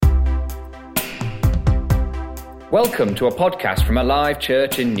Welcome to a podcast from Alive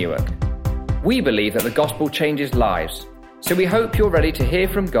Church in Newark. We believe that the gospel changes lives, so we hope you're ready to hear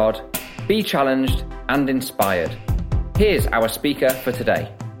from God, be challenged and inspired. Here's our speaker for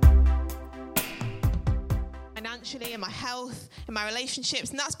today. Financially, in my health, in my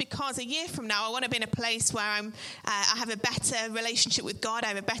relationships, and that's because a year from now I want to be in a place where I have a better relationship with God, I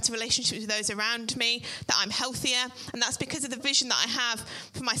have a better relationship with those around me, that I'm healthier, and that's because of the vision that I have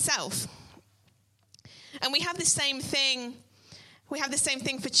for myself. And we have the same thing. We have the same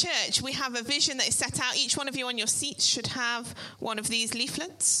thing for church. We have a vision that is set out. Each one of you on your seats should have one of these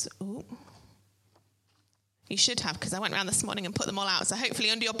leaflets. Ooh. You should have, because I went around this morning and put them all out. So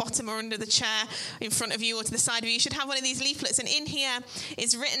hopefully under your bottom or under the chair in front of you or to the side of you, you should have one of these leaflets. And in here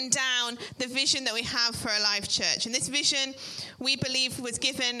is written down the vision that we have for Alive Church. And this vision, we believe, is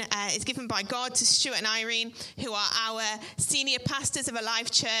given by God to Stuart and Irene, who are our senior pastors of Alive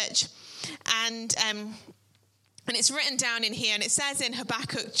Church. And it's written down in here, and it says in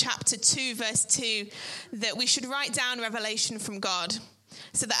Habakkuk chapter 2, verse 2, that we should write down revelation from God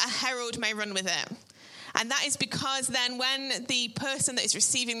so that a herald may run with it. And that is because then when the person that is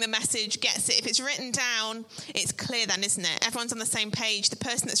receiving the message gets it, if it's written down, it's clear then, isn't it? Everyone's on the same page. The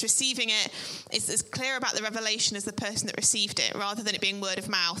person that's receiving it is as clear about the revelation as the person that received it, rather than it being word of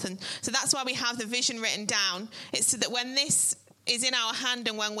mouth. And so that's why we have the vision written down. It's so that when this is in our hand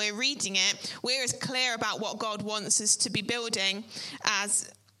and when we're reading it, we're as clear about what God wants us to be building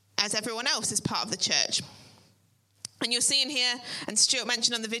as everyone else is part of the church. And you'll see in here, and Stuart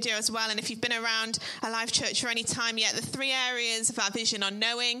mentioned on the video as well, and if you've been around Alive Church for any time yet, the three areas of our vision are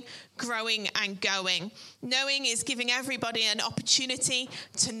knowing, growing, and going. Knowing is giving everybody an opportunity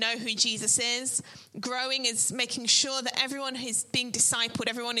to know who Jesus is. Growing is making sure that everyone is being discipled,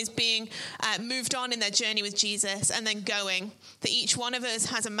 everyone is being moved on in their journey with Jesus. And then going, that each one of us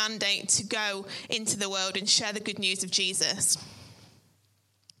has a mandate to go into the world and share the good news of Jesus.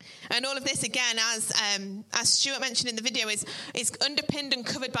 And all of this, again, as Stuart mentioned in the video, is underpinned and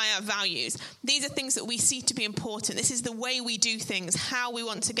covered by our values. These are things that we see to be important. This is the way we do things, how we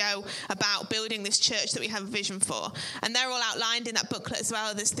want to go about building this church that we have a vision for. And they're all outlined in that booklet as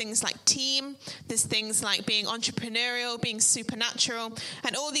well. There's things like team, there's things like being entrepreneurial, being supernatural,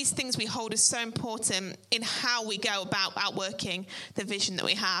 and all these things we hold as so important in how we go about outworking the vision that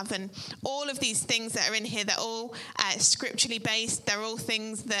we have. And all of these things that are in here, they're all scripturally based. They're all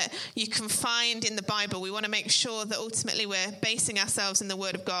things that you can find in the Bible. We want to make sure that ultimately we're basing ourselves in the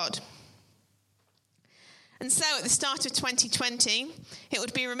Word of God. And so at the start of 2020, it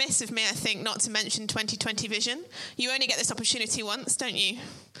would be remiss of me, I think, not to mention 2020 vision. You only get this opportunity once, don't you?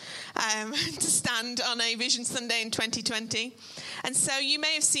 To stand on a Vision Sunday in 2020. And so you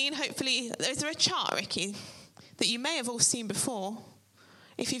may have seen, hopefully, is there a chart, Ricky, that you may have all seen before?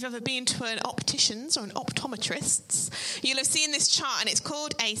 If you've ever been to an optician's or an optometrist's, you'll have seen this chart, and it's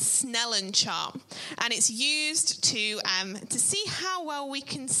called a Snellen chart. And it's used to see how well we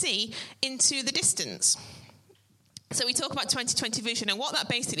can see into the distance. So we talk about 2020 vision, and what that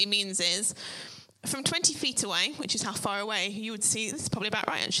basically means is from 20 feet away, which is how far away you would see, this is probably about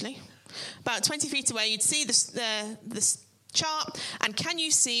right actually, about 20 feet away you'd see the chart, and can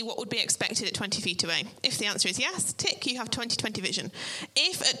you see what would be expected at 20 feet away? If the answer is yes, tick, you have 20/20 vision.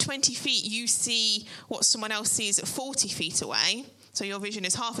 If at 20 feet you see what someone else sees at 40 feet away, so your vision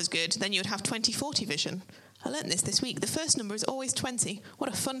is half as good, then you would have 20/40 vision. I learned this week. The first number is always 20. What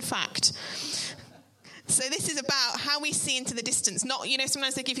a fun fact. So this is about how we see into the distance. Not,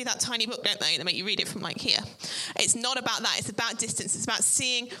 sometimes they give you that tiny book, don't they? They make you read it from like here. It's not about that. It's about distance. It's about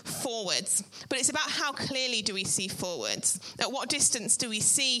seeing forwards. But it's about how clearly do we see forwards? At what distance do we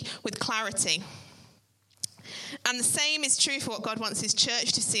see with clarity? And the same is true for what God wants his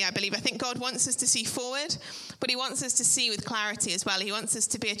church to see, I believe. I think God wants us to see forward, but he wants us to see with clarity as well. He wants us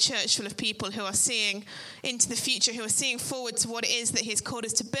to be a church full of people who are seeing into the future, who are seeing forward to what it is that he's called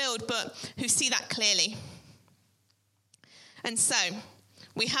us to build, but who see that clearly. And so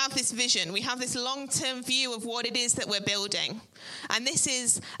we have this vision. We have this long-term view of what it is that we're building. And this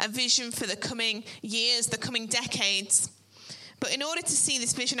is a vision for the coming years, the coming decades. But in order to see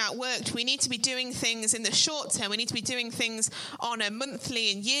this vision outworked, we need to be doing things in the short term. We need to be doing things on a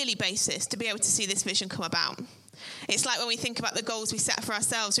monthly and yearly basis to be able to see this vision come about. It's like when we think about the goals we set for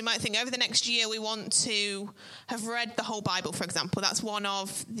ourselves. We might think over the next year we want to have read the whole Bible, for example. That's one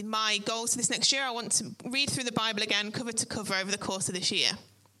of my goals for this next year. I want to read through the Bible again, cover to cover, over the course of this year.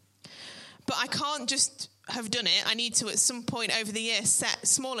 But I can't just have done it. I need to, at some point over the year, set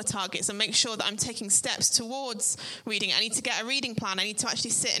smaller targets and make sure that I'm taking steps towards reading it. I need to get a reading plan. I need to actually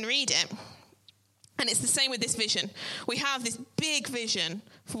sit and read it. And it's the same with this vision. We have this big vision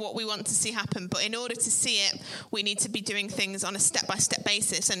for what we want to see happen, but in order to see it, we need to be doing things on a step-by-step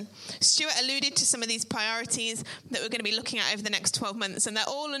basis. And Stuart alluded to some of these priorities that we're going to be looking at over the next 12 months, and they're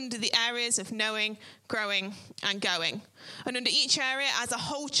all under the areas of knowing, growing, and going. And under each area, as a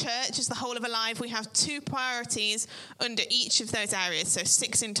whole church, as the whole of Alive, we have 2 priorities under each of those areas, so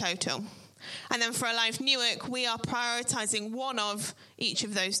 6 in total. And then for Alive Newark, we are prioritising one of each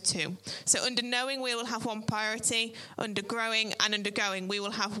of those 2. So under knowing, we will have one priority. Under growing and under going, we will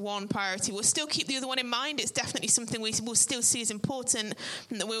have one priority. We'll still keep the other one in mind. It's definitely something we will still see as important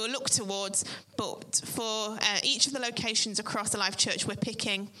and that we will look towards. But for each of the locations across Alive Church, we're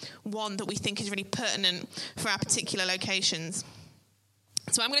picking one that we think is really pertinent for our particular locations.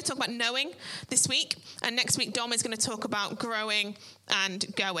 So I'm going to talk about knowing this week. And next week, Dom is going to talk about growing and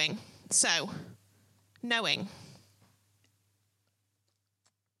going. So, knowing.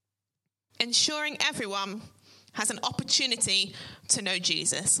 Ensuring everyone has an opportunity to know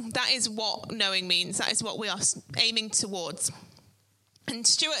Jesus. That is what knowing means. That is what we are aiming towards. And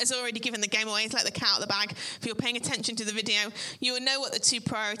Stuart has already given the game away. He's let the cat out of the bag. If you're paying attention to the video, you will know what the 2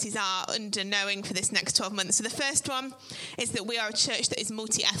 priorities are under knowing for this next 12 months. So the first one is that we are a church that is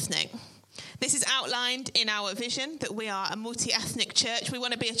multi-ethnic. This is outlined in our vision, that we are a multi-ethnic church. We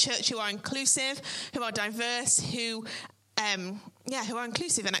want to be a church who are inclusive, who are diverse, who are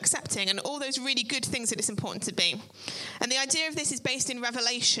inclusive and accepting, and all those really good things that it's important to be. And the idea of this is based in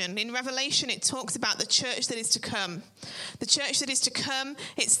Revelation. In Revelation, it talks about the church that is to come. The church that is to come,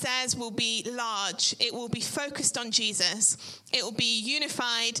 it says, will be large. It will be focused on Jesus. It will be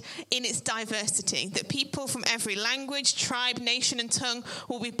unified in its diversity, that people from every language, tribe, nation, and tongue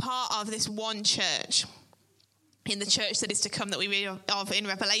will be part of this one church. In the church that is to come that we read of in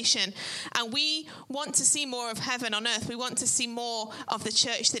Revelation. And we want to see more of heaven on earth. We want to see more of the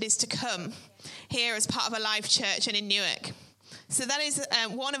church that is to come here as part of Alive Church and in Newark. So that is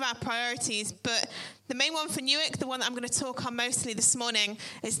one of our priorities. But the main one for Newark, the one that I'm going to talk on mostly this morning,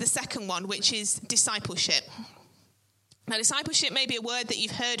 is the second one, which is discipleship. Now, discipleship may be a word that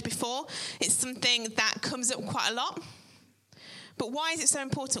you've heard before. It's something that comes up quite a lot. But why is it so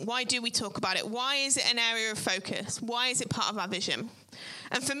important? Why do we talk about it? Why is it an area of focus? Why is it part of our vision?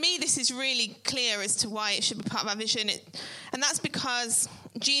 And for me, this is really clear as to why it should be part of our vision. And that's because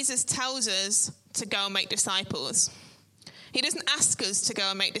Jesus tells us to go and make disciples. He doesn't ask us to go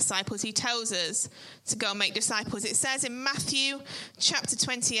and make disciples. He tells us to go and make disciples. It says in Matthew chapter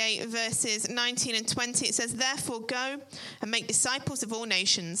 28, verses 19 and 20, it says, "Therefore go and make disciples of all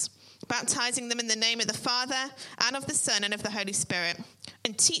nations, baptizing them in the name of the Father and of the Son and of the Holy Spirit,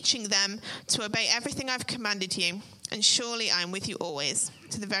 and teaching them to obey everything I've commanded you. And surely I am with you always,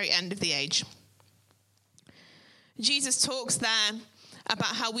 to the very end of the age." Jesus talks there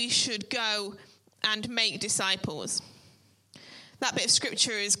about how we should go and make disciples. That bit of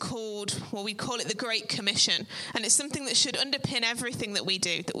scripture is called, well, we call it the Great Commission. And it's something that should underpin everything that we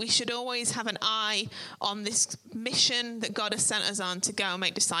do, that we should always have an eye on this mission that God has sent us on to go and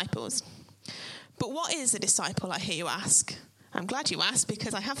make disciples. But what is a disciple, I hear you ask? I'm glad you asked,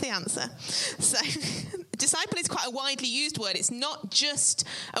 because I have the answer. So, disciple is quite a widely used word. It's not just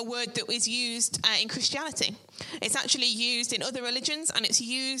a word that is used in Christianity. It's actually used in other religions, and it's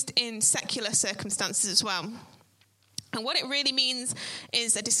used in secular circumstances as well. And what it really means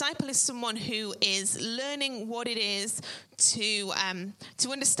is a disciple is someone who is learning what it is to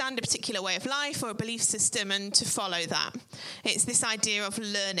understand a particular way of life or a belief system and to follow that. It's this idea of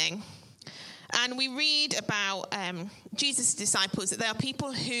learning. And we read about Jesus' disciples, that they are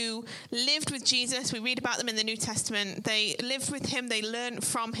people who lived with Jesus. We read about them in the New Testament. They lived with him. They learned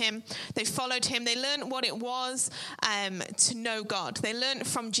from him. They followed him. They learned what it was to know God. They learned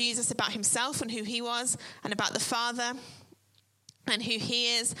from Jesus about himself and who he was, and about the Father and who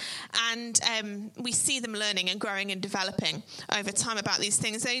he is. And we see them learning and growing and developing over time about these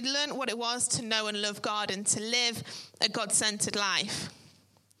things. They learned what it was to know and love God and to live a God-centered life.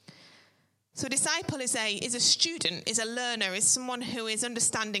 So a disciple is a student, is a learner, is someone who is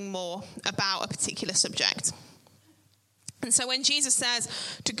understanding more about a particular subject. And so when Jesus says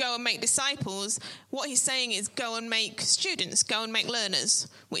to go and make disciples, what he's saying is go and make students, go and make learners,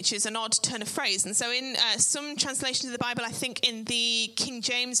 which is an odd turn of phrase. And so in some translations of the Bible, I think in the King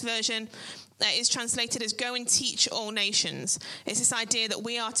James Version, is translated as go and teach all nations. It's this idea that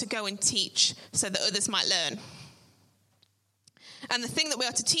we are to go and teach so that others might learn. And the thing that we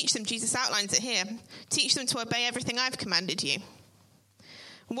are to teach them, Jesus outlines it here. Teach them to obey everything I've commanded you.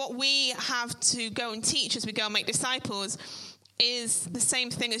 What we have to go and teach as we go and make disciples is the same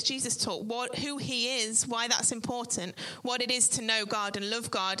thing as Jesus taught, who he is, why that's important, what it is to know God and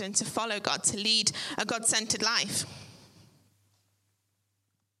love God and to follow God, to lead a God-centered life.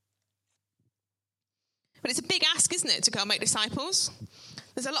 But it's a big ask, isn't it, to go and make disciples?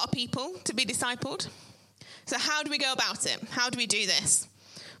 There's a lot of people to be discipled. So how do we go about it? How do we do this?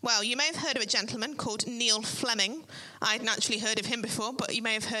 Well, you may have heard of a gentleman called Neil Fleming. I hadn't actually heard of him before, but you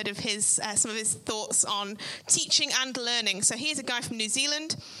may have heard of some of his thoughts on teaching and learning. So he's a guy from New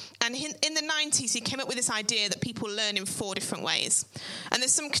Zealand, and in the 90s, he came up with this idea that people learn in 4 different ways. And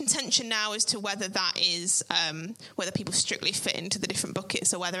there's some contention now as to whether that is, whether people strictly fit into the different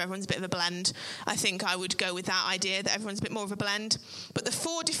buckets or whether everyone's a bit of a blend. I think I would go with that idea, that everyone's a bit more of a blend. But the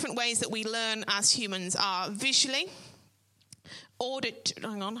 4 different ways that we learn as humans are visually, why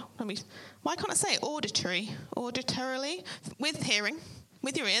can't I say auditorily, with hearing,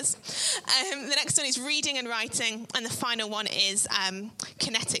 with your ears. The next one is reading and writing, and the final one is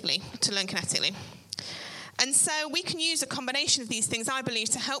kinetically, to learn kinetically. And so we can use a combination of these things, I believe,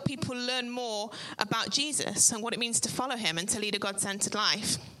 to help people learn more about Jesus and what it means to follow him and to lead a God-centered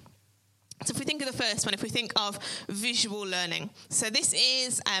life. So if we think of the first one, if we think of visual learning. So this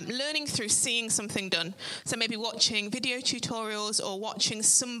is learning through seeing something done. So maybe watching video tutorials or watching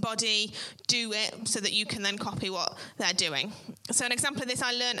somebody do it so that you can then copy what they're doing. So an example of this,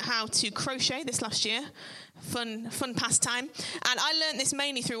 I learned how to crochet this last year. Fun pastime. And I learned this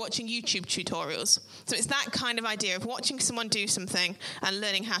mainly through watching YouTube tutorials. So it's that kind of idea of watching someone do something and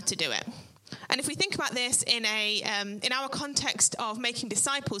learning how to do it. And if we think about this in our context of making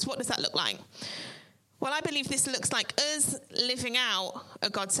disciples, what does that look like? Well, I believe this looks like us living out a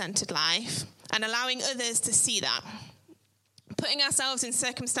God-centered life and allowing others to see that. Putting ourselves in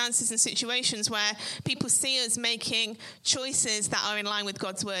circumstances and situations where people see us making choices that are in line with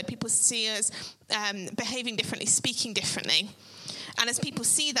God's word. People see us behaving differently, speaking differently. And as people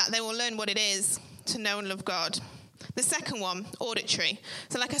see that, they will learn what it is to know and love God. The second one, auditory.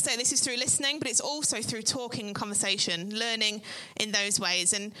 So like I say, this is through listening, but it's also through talking and conversation, learning in those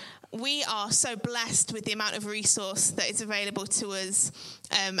ways. And we are so blessed with the amount of resource that is available to us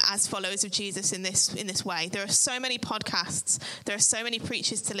as followers of Jesus in this way. There are so many podcasts. There are so many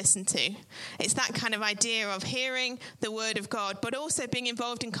preachers to listen to. It's that kind of idea of hearing the word of God, but also being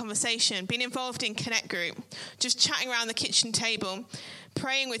involved in conversation, being involved in Connect Group, just chatting around the kitchen table,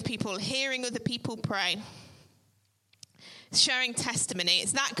 praying with people, hearing other people pray. Sharing testimony.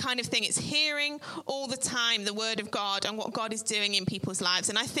 It's that kind of thing. It's hearing all the time the word of God and what God is doing in people's lives.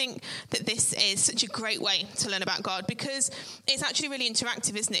 And I think that this is such a great way to learn about God because it's actually really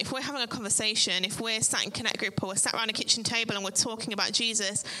interactive, isn't it? If we're having a conversation, if we're sat in Connect Group or we're sat around a kitchen table and we're talking about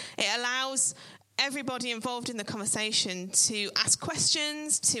Jesus, it allows everybody involved in the conversation to ask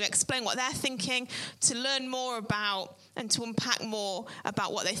questions, to explain what they're thinking, to learn more about and to unpack more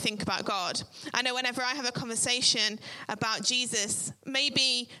about what they think about God. I know whenever I have a conversation about Jesus,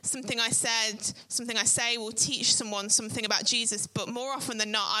 maybe something I say will teach someone something about Jesus, but more often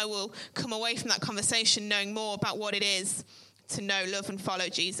than not, I will come away from that conversation knowing more about what it is to know, love, and follow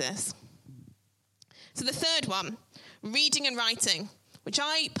Jesus. So the third one, reading and writing, which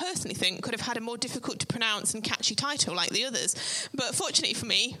I personally think could have had a more difficult to pronounce and catchy title like the others. But fortunately for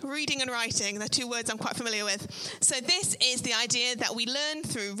me, reading and writing, they're 2 words I'm quite familiar with. So this is the idea that we learn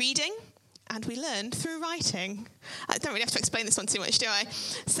through reading and we learn through writing. I don't really have to explain this one too much, do I?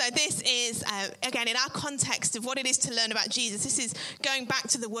 So this is, again, in our context of what it is to learn about Jesus, this is going back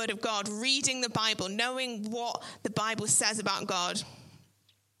to the Word of God, reading the Bible, knowing what the Bible says about God.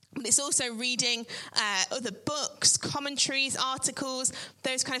 But it's also reading other books, commentaries, articles,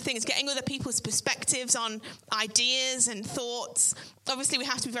 those kind of things, getting other people's perspectives on ideas and thoughts. Obviously, we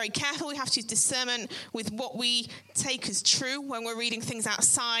have to be very careful. We have to use discernment with what we take as true when we're reading things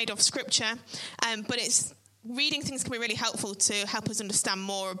outside of Scripture. But reading things can be really helpful to help us understand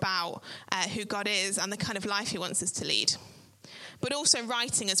more about who God is and the kind of life he wants us to lead. But also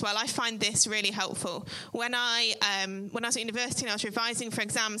writing as well. I find this really helpful. When I was at university and I was revising for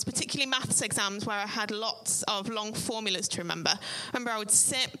exams, particularly maths exams where I had lots of long formulas to remember. I remember I would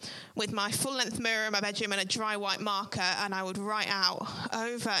sit with my full-length mirror in my bedroom and a dry white marker, and I would write out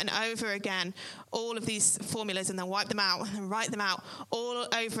over and over again all of these formulas and then wipe them out and then write them out all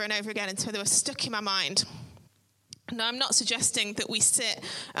over and over again until they were stuck in my mind. Now, I'm not suggesting that we sit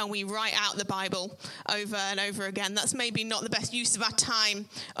and we write out the Bible over and over again. That's maybe not the best use of our time,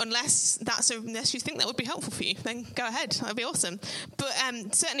 unless you think that would be helpful for you. Then go ahead, that'd be awesome. But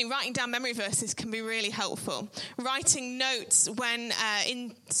certainly writing down memory verses can be really helpful. Writing notes when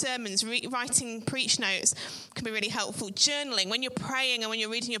in sermons, writing preach notes can be really helpful. Journaling, when you're praying and when you're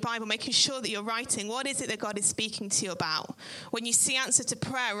reading your Bible, making sure that you're writing what is it that God is speaking to you about. When you see answer to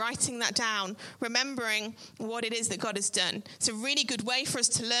prayer, writing that down, remembering what it is that God has done. It's a really good way for us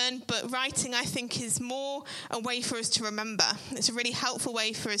to learn, but writing, I think, is more a way for us to remember. It's a really helpful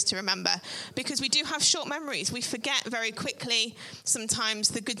way for us to remember, because we do have short memories. We forget very quickly sometimes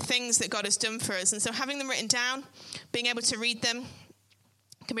the good things that God has done for us. And so having them written down, being able to read them,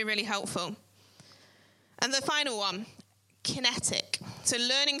 can be really helpful. And the final one, kinetic. So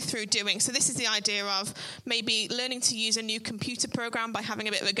learning through doing. So this is the idea of maybe learning to use a new computer program by having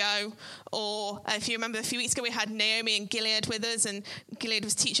a bit of a go. Or if you remember a few weeks ago, we had Naomi and Gilead with us, and Gilead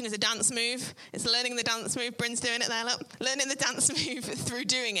was teaching us a dance move. It's learning the dance move. Bryn's doing it there, look. Learning the dance move through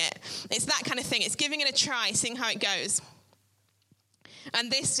doing it. It's that kind of thing. It's giving it a try, seeing how it goes.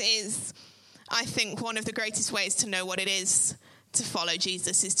 And this is, I think, one of the greatest ways to know what it is to follow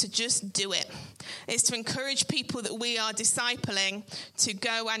Jesus, is to just do it. Is to encourage people that we are discipling to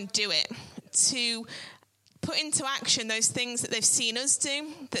go and do it, to put into action those things that they've seen us do,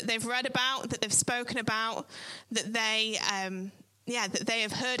 that they've read about, that they've spoken about, that they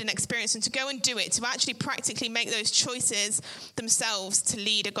have heard and experienced, and to go and do it, to actually practically make those choices themselves to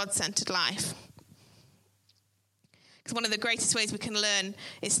lead a God-centered life. Because one of the greatest ways we can learn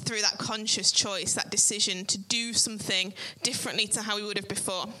is through that conscious choice, that decision to do something differently to how we would have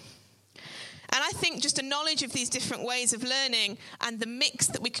before. And I think just a knowledge of these different ways of learning and the mix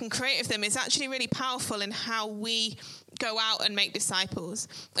that we can create of them is actually really powerful in how we go out and make disciples.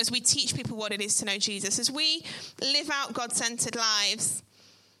 As we teach people what it is to know Jesus, as we live out God-centered lives,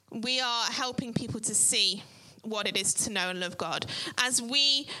 we are helping people to see what it is to know and love God. As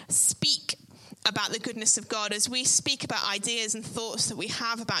we speak about the goodness of God, as we speak about ideas and thoughts that we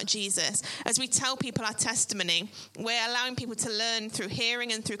have about Jesus, as we tell people our testimony, we're allowing people to learn through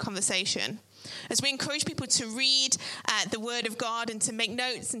hearing and through conversation. As we encourage people to read the Word of God and to make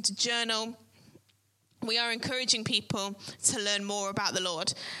notes and to journal, we are encouraging people to learn more about the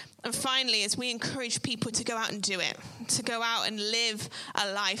Lord. And finally, as we encourage people to go out and do it, to go out and live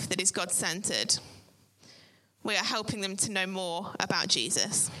a life that is God-centered, we are helping them to know more about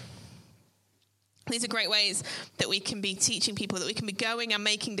Jesus. These are great ways that we can be teaching people, that we can be going and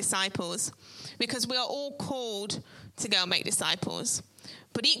making disciples, because we are all called to go and make disciples.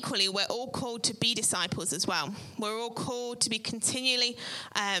 But equally, we're all called to be disciples as well. We're all called to be continually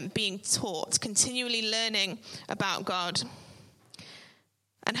being taught, continually learning about God.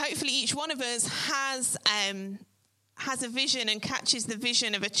 And hopefully each one of us has a vision and catches the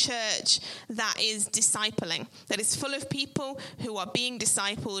vision of a church that is discipling, that is full of people who are being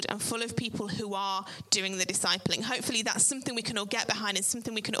discipled and full of people who are doing the discipling. Hopefully that's something we can all get behind and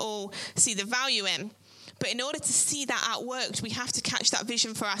something we can all see the value in. But in order to see that outworked, we have to catch that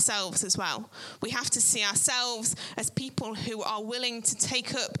vision for ourselves as well. We have to see ourselves as people who are willing to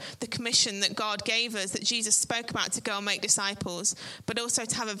take up the commission that God gave us, that Jesus spoke about, to go and make disciples, but also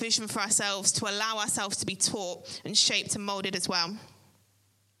to have a vision for ourselves, to allow ourselves to be taught and shaped and molded as well.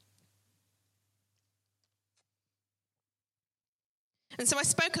 And so I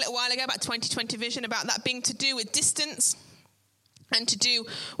spoke a little while ago about 2020 vision, about that being to do with distance and to do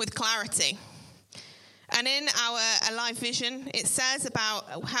with clarity. And in our Alive Vision, it says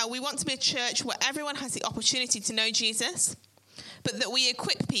about how we want to be a church where everyone has the opportunity to know Jesus, but that we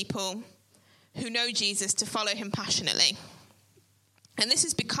equip people who know Jesus to follow him passionately. And this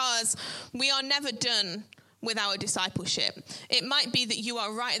is because we are never done with our discipleship. It might be that you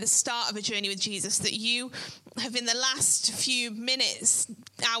are right at the start of a journey with Jesus, that you have in the last few minutes,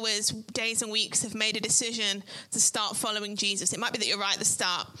 hours, days and weeks have made a decision to start following Jesus. It might be that you're right at the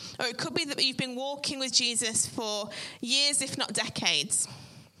start. Or it could be that you've been walking with Jesus for years, if not decades.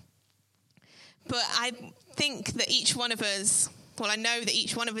 But I think that each one of us, I know that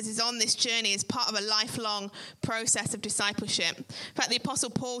each one of us is on this journey as part of a lifelong process of discipleship. In fact, the Apostle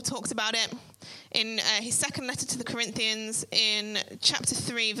Paul talks about it in his second letter to the Corinthians in chapter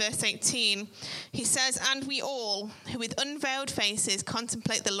 3, verse 18. He says, "And we all, who with unveiled faces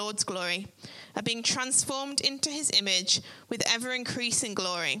contemplate the Lord's glory, are being transformed into his image with ever-increasing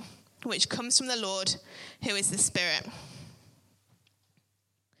glory, which comes from the Lord, who is the Spirit."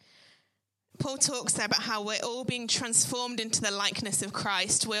 Paul talks there about how we're all being transformed into the likeness of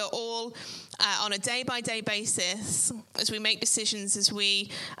Christ. We're all on a day-by-day basis, as we make decisions, as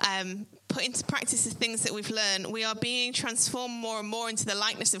we put into practice the things that we've learned, we are being transformed more and more into the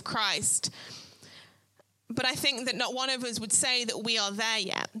likeness of Christ. But I think that not one of us would say that we are there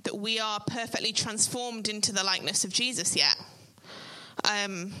yet, that we are perfectly transformed into the likeness of Jesus yet.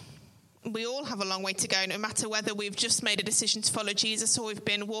 We all have a long way to go, no matter whether we've just made a decision to follow Jesus or we've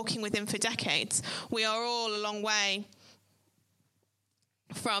been walking with him for decades. We are all a long way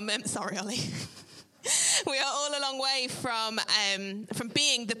from... sorry, Ollie. We are all a long way from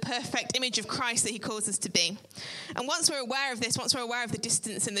being the perfect image of Christ that he calls us to be. And once we're aware of this, once we're aware of the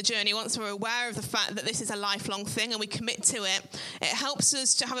distance in the journey, once we're aware of the fact that this is a lifelong thing and we commit to it, it helps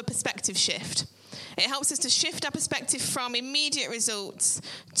us to have a perspective shift. It helps us to shift our perspective from immediate results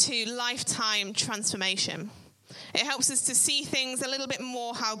to lifetime transformation. It helps us to see things a little bit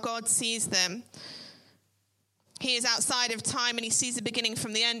more how God sees them. He is outside of time and he sees the beginning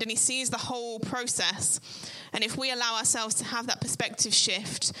from the end and he sees the whole process. And if we allow ourselves to have that perspective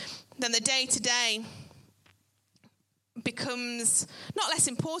shift, then the day-to-day becomes not less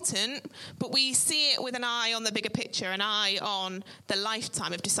important, but we see it with an eye on the bigger picture, an eye on the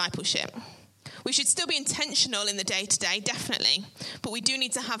lifetime of discipleship. We should still be intentional in the day-to-day, definitely, but we do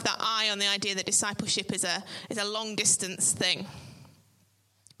need to have that eye on the idea that discipleship is a long-distance thing.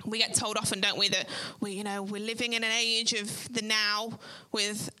 We get told often, don't we, that we're living in an age of the now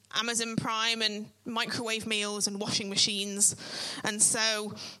with Amazon Prime and microwave meals and washing machines, and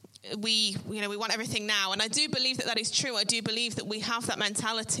so we want everything now. And I do believe that is true. I do believe that we have that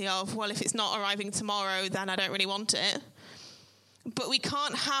mentality of, well, if it's not arriving tomorrow, then I don't really want it. But we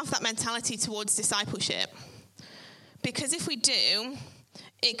can't have that mentality towards discipleship, because if we do,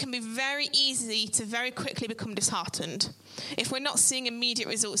 it can be very easy to very quickly become disheartened. If we're not seeing immediate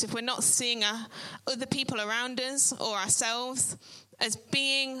results, if we're not seeing other people around us or ourselves as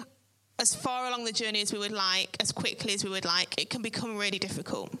being as far along the journey as we would like, as quickly as we would like, it can become really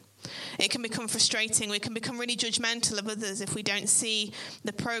difficult. It can become frustrating. We can become really judgmental of others if we don't see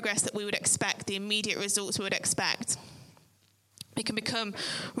the progress that we would expect, the immediate results we would expect. We can become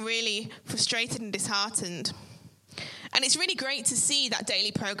really frustrated and disheartened. And it's really great to see that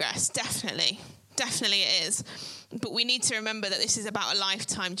daily progress, definitely. Definitely it is. But we need to remember that this is about a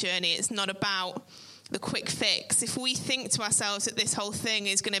lifetime journey. It's not about the quick fix. If we think to ourselves that this whole thing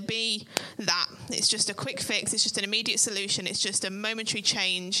is going to be that, it's just a quick fix, it's just an immediate solution, it's just a momentary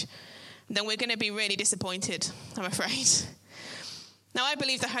change, then we're going to be really disappointed, I'm afraid. Now, I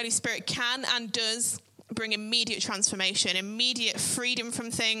believe the Holy Spirit can and does bring immediate transformation, immediate freedom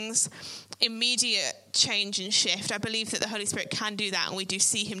from things, immediate change and shift. I believe that the Holy Spirit can do that, and we do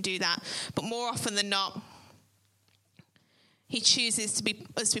see him do that. But more often than not, he chooses to be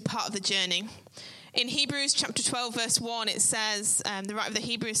us to be part of the journey. In Hebrews chapter 12, verse 1, it says, the writer of the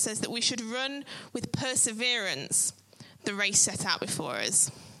Hebrews says that we should run with perseverance the race set out before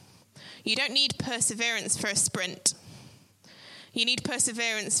us. You don't need perseverance for a sprint. You need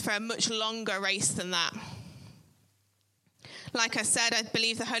perseverance for a much longer race than that. Like I said, I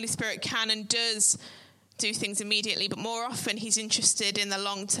believe the Holy Spirit can and does do things immediately, but more often he's interested in the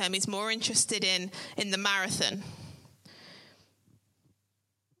long term. He's more interested in the marathon.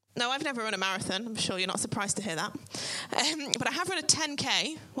 Now, I've never run a marathon. I'm sure you're not surprised to hear that. But I have run a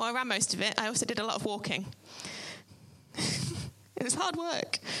 10K. Well, I ran most of it. I also did a lot of walking. It was hard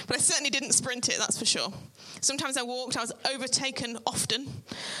work, but I certainly didn't sprint it, that's for sure. Sometimes I walked, I was overtaken often.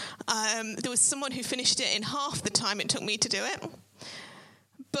 There was someone who finished it in half the time it took me to do it.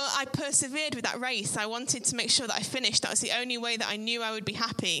 But I persevered with that race. I wanted to make sure that I finished. That was the only way that I knew I would be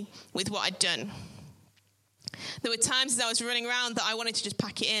happy with what I'd done. There were times as I was running around that I wanted to just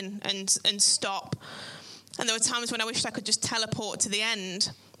pack it in and stop. And there were times when I wished I could just teleport to the end.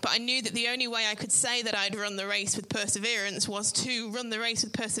 But I knew that the only way I could say that I'd run the race with perseverance was to run the race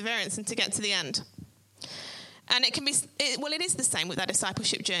with perseverance and to get to the end. And it is the same with our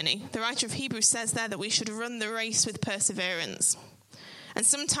discipleship journey. The writer of Hebrews says there that we should run the race with perseverance. And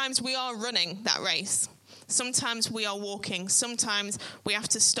sometimes we are running that race. Sometimes we are walking. Sometimes we have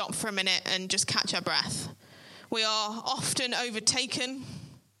to stop for a minute and just catch our breath. We are often overtaken.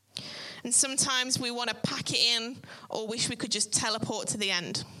 And sometimes we want to pack it in or wish we could just teleport to the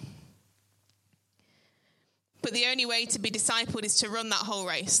end. But the only way to be discipled is to run that whole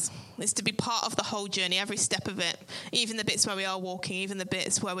race. Is to be part of the whole journey, every step of it. Even the bits where we are walking, even the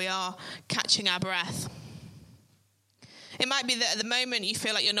bits where we are catching our breath. It might be that at the moment you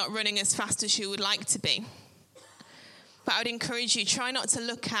feel like you're not running as fast as you would like to be. But I would encourage you, try not to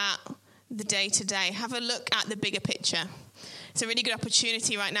look at the day-to-day. Have a look at the bigger picture. It's a really good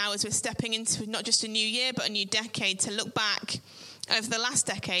opportunity right now as we're stepping into not just a new year, but a new decade, to look back over the last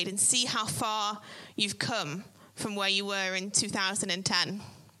decade and see how far you've come from where you were in 2010.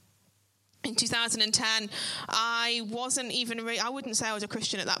 In 2010, I wouldn't say I was a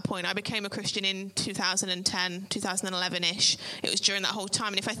Christian at that point. I became a Christian in 2010, 2011-ish. It was during that whole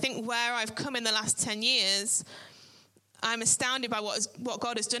time. And if I think where I've come in the last 10 years, I'm astounded by what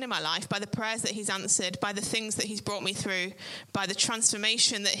God has done in my life, by the prayers that he's answered, by the things that he's brought me through, by the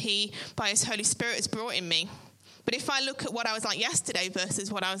transformation that he, by his Holy Spirit, has brought in me. But if I look at what I was like yesterday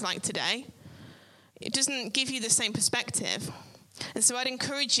versus what I was like today, it doesn't give you the same perspective. And so I'd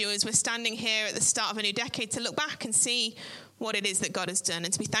encourage you, as we're standing here at the start of a new decade, to look back and see what it is that God has done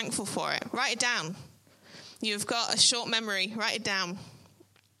and to be thankful for it. Write it down. You've got a short memory. Write it down.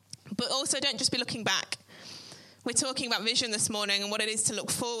 But also don't just be looking back. We're talking about vision this morning and what it is to look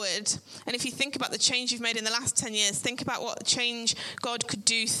forward. And if you think about the change you've made in the last 10 years, think about what change God could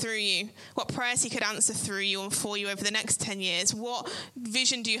do through you, what prayers he could answer through you and for you over the next 10 years. What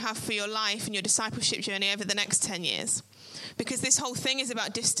vision do you have for your life and your discipleship journey over the next 10 years? Because this whole thing is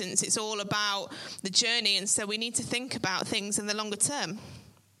about distance. It's all about the journey. And so we need to think about things in the longer term.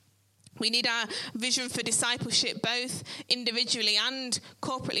 We need our vision for discipleship, both individually and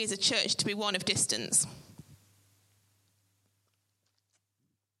corporately as a church, to be one of distance.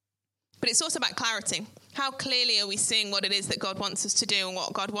 But it's also about clarity. How clearly are we seeing what it is that God wants us to do and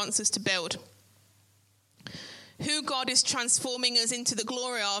what God wants us to build? Who God is transforming us into the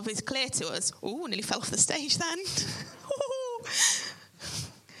glory of is clear to us. Ooh, nearly fell off the stage then. Let's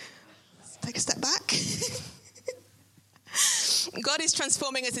take a step back. God is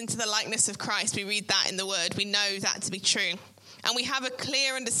transforming us into the likeness of Christ. We read that in the Word. We know that to be true. And we have a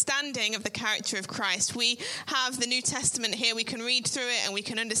clear understanding of the character of Christ. We have the New Testament here. We can read through it and we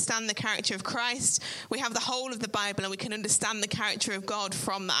can understand the character of Christ. We have the whole of the Bible and we can understand the character of God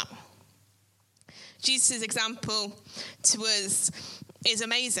from that. Jesus' example to us is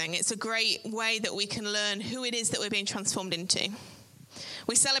amazing. It's a great way that we can learn who it is that we're being transformed into.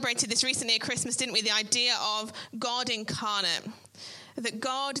 We celebrated this recently at Christmas, didn't we? The idea of God incarnate.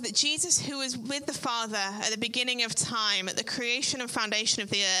 That Jesus, who was with the Father at the beginning of time, at the creation and foundation of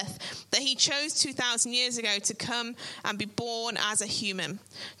the earth, that he chose 2,000 years ago to come and be born as a human,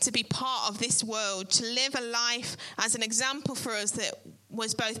 to be part of this world, to live a life as an example for us that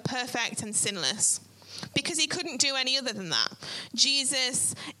was both perfect and sinless. Because he couldn't do any other than that.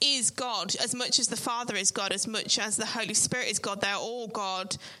 Jesus is God as much as the Father is God, as much as the Holy Spirit is God. They're all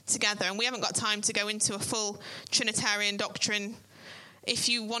God together. And we haven't got time to go into a full Trinitarian doctrine. If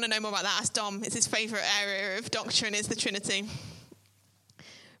you want to know more about that, ask Dom. It's his favourite area of doctrine is the Trinity.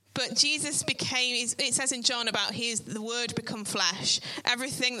 But Jesus became, it says in John about the word become flesh.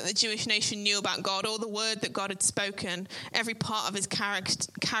 Everything that the Jewish nation knew about God, all the word that God had spoken, every part of his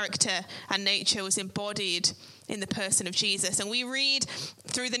character and nature was embodied in the person of Jesus. And we read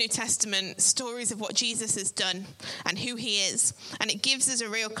through the New Testament stories of what Jesus has done and who he is. And it gives us a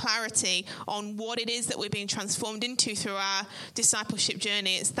real clarity on what it is that we're being transformed into through our discipleship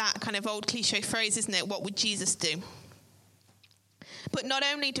journey. It's that kind of old cliche phrase, isn't it? What would Jesus do? But not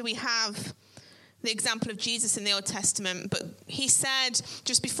only do we have the example of Jesus in the Old Testament, but he said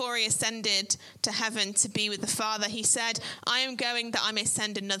just before he ascended to heaven to be with the Father, he said, I am going that I may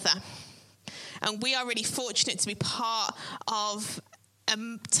send another. And we are really fortunate to be part of a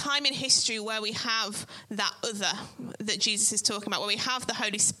time in history where we have that other that Jesus is talking about, where we have the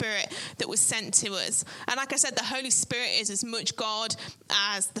Holy Spirit that was sent to us. And like I said, the Holy Spirit is as much God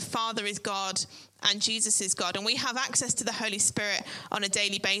as the Father is God and Jesus is God. And we have access to the Holy Spirit on a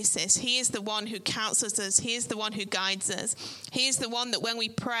daily basis. He is the one who counsels us. He is the one who guides us. He is the one that when we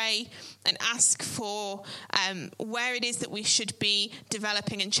pray and ask for where it is that we should be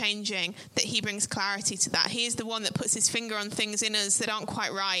developing and changing, that he brings clarity to that. He is the one that puts his finger on things in us that aren't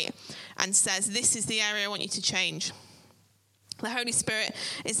quite right and says, this is the area I want you to change. The Holy Spirit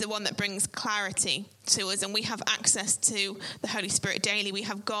is the one that brings clarity to us, and we have access to the Holy Spirit daily. We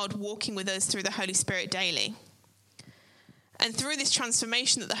have God walking with us through the Holy Spirit daily. And through this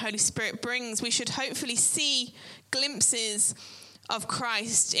transformation that the Holy Spirit brings, we should hopefully see glimpses of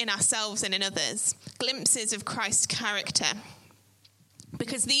Christ in ourselves and in others, glimpses of Christ's character.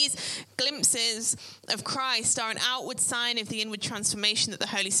 Because these glimpses of Christ are an outward sign of the inward transformation that the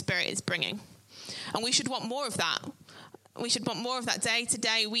Holy Spirit is bringing. And we should want more of that. We should want more of that day to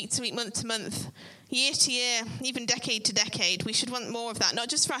day, week to week, month to month, year to year, even decade to decade. We should want more of that, not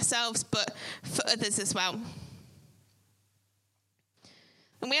just for ourselves, but for others as well.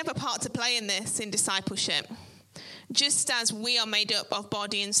 And we have a part to play in this, in discipleship. just as we are made up of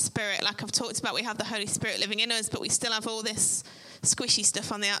body and spirit, like I've talked about, we have the Holy Spirit living in us, but we still have all this squishy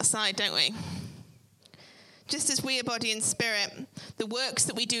stuff on the outside, don't we? Just as we are body and spirit, the works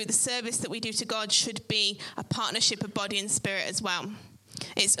that we do, the service that we do to God should be a partnership of body and spirit as well.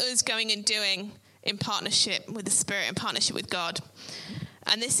 It's us going and doing in partnership with the Spirit, in partnership with God.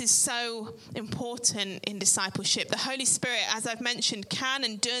 And this is so important in discipleship. The Holy Spirit, as I've mentioned, can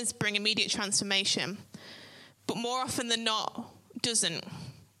and does bring immediate transformation, but more often than not, doesn't.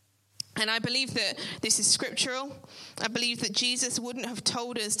 And I believe that this is scriptural. I believe that Jesus wouldn't have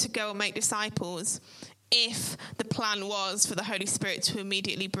told us to go and make disciples if the plan was for the Holy Spirit to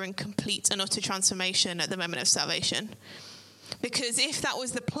immediately bring complete and utter transformation at the moment of salvation. Because if that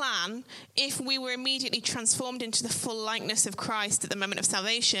was the plan, if we were immediately transformed into the full likeness of Christ at the moment of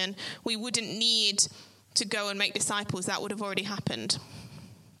salvation, we wouldn't need to go and make disciples. That would have already happened.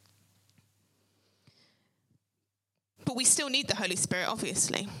 But we still need the Holy Spirit,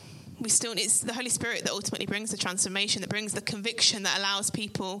 obviously. It's the Holy Spirit that ultimately brings the transformation, that brings the conviction that allows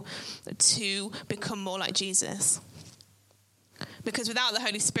people to become more like Jesus. Because without the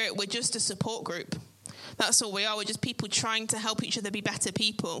Holy Spirit, we're just a support group. That's all we are. We're just people trying to help each other be better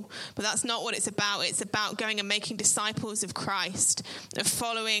people. But that's not what it's about. It's about going and making disciples of Christ, of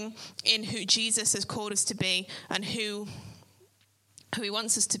following in who Jesus has called us to be and who he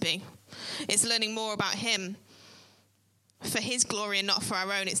wants us to be. It's learning more about him for his glory and not for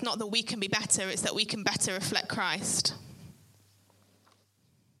our own. It's not that we can be better, it's that we can better reflect Christ.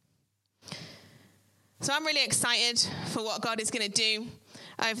 So I'm really excited for what God is going to do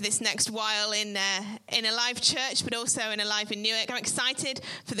over this next while in a live church, but also in a live in Newark. I'm excited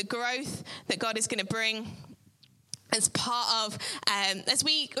for the growth that God is going to bring as part of, as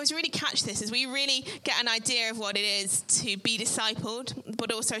we really catch this, as we really get an idea of what it is to be discipled,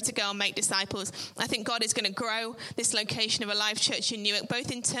 but also to go and make disciples. I think God is going to grow this location of a live church in Newark,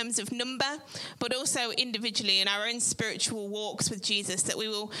 both in terms of number, but also individually in our own spiritual walks with Jesus, that we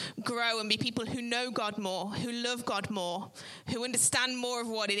will grow and be people who know God more, who love God more, who understand more of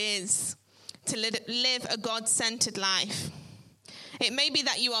what it is to live a God-centered life. It may be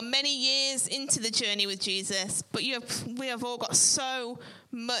that you are many years into the journey with Jesus, but we have all got so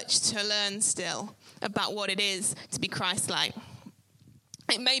much to learn still about what it is to be Christ-like.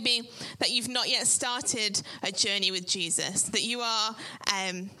 It may be that you've not yet started a journey with Jesus, that you are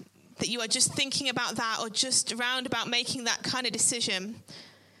just thinking about that or just around about making that kind of decision.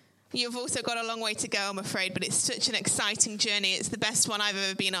 You've also got a long way to go, I'm afraid, but it's such an exciting journey. It's the best one I've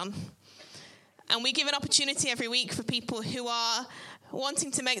ever been on. And we give an opportunity every week for people who are wanting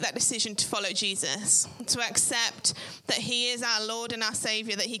to make that decision to follow Jesus, to accept that he is our Lord and our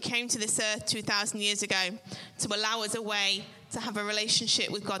Saviour, that he came to this earth 2,000 years ago to allow us a way to have a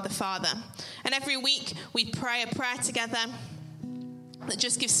relationship with God the Father. And every week we pray a prayer together that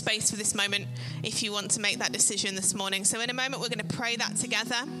just gives space for this moment if you want to make that decision this morning. So in a moment we're going to pray that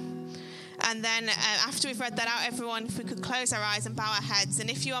together. And then after we've read that out, everyone, if we could close our eyes and bow our heads. And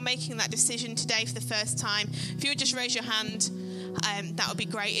if you are making that decision today for the first time, if you would just raise your hand, that would be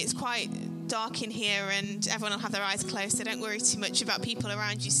great. It's quite dark in here and everyone will have their eyes closed, so don't worry too much about people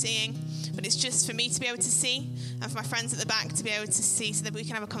around you seeing. But it's just for me to be able to see and for my friends at the back to be able to see so that we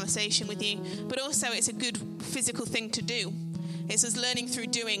can have a conversation with you. But also it's a good physical thing to do. It's us learning through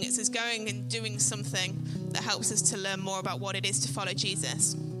doing. It's us going and doing something that helps us to learn more about what it is to follow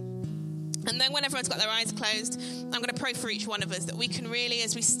Jesus. And then when everyone's got their eyes closed, I'm going to pray for each one of us that we can really,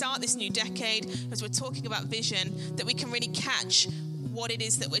 as we start this new decade, as we're talking about vision, that we can really catch what it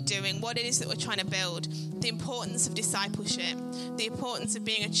is that we're doing, what it is that we're trying to build, the importance of discipleship, the importance of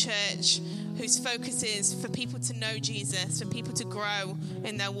being a church whose focus is for people to know Jesus, for people to grow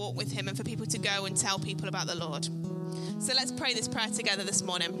in their walk with him, and for people to go and tell people about the Lord. So let's pray this prayer together this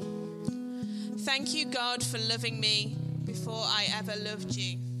morning. Thank you, God, for loving me before I ever loved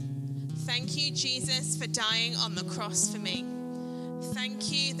you. Thank you, Jesus, for dying on the cross for me.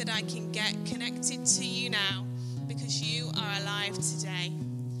 Thank you that I can get connected to you now because you are alive today.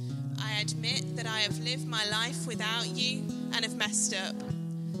 I admit that I have lived my life without you and have messed up.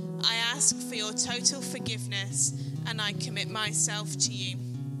 I ask for your total forgiveness and I commit myself to you.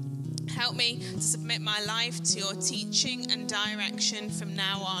 Help me to submit my life to your teaching and direction from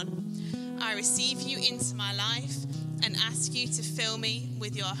now on. I receive you into my life and ask you to fill me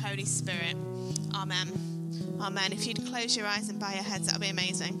with your Holy Spirit. Amen. Amen. If you'd close your eyes and bow your heads, that would be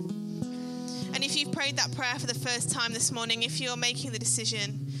amazing. And if you've prayed that prayer for the first time this morning, if you're making the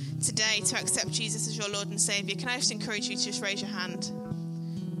decision today to accept Jesus as your Lord and Saviour, can I just encourage you to just raise your hand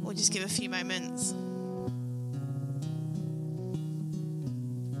or just give a few moments?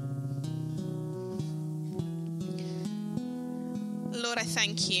 Lord, I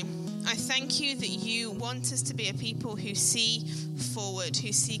thank you. I thank you that you want us to be a people who see forward,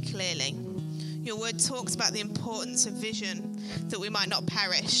 who see clearly. Your word talks about the importance of vision, that we might not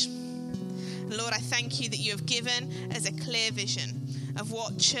perish. Lord, I thank you that you have given us a clear vision of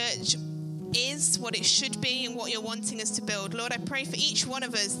what church is, what it should be, and what you're wanting us to build. Lord, I pray for each one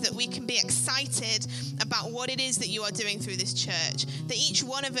of us that we can be excited about what it is that you are doing through this church, that each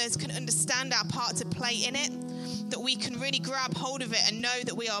one of us can understand our part to play in it, that we can really grab hold of it and know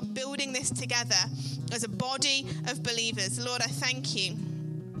that we are building this together as a body of believers. Lord, I thank you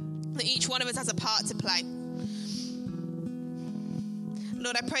that each one of us has a part to play.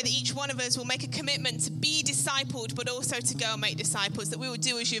 Lord, I pray that each one of us will make a commitment to be discipled, but also to go and make disciples, that we will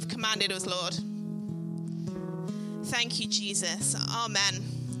do as you've commanded us, Lord. Thank you, Jesus. Amen.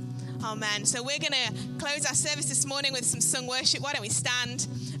 Amen. So we're going to close our service this morning with some sung worship. Why don't we stand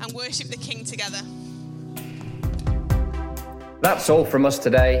and worship the King together? That's all from us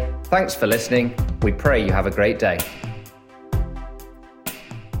today. Thanks for listening. We pray you have a great day.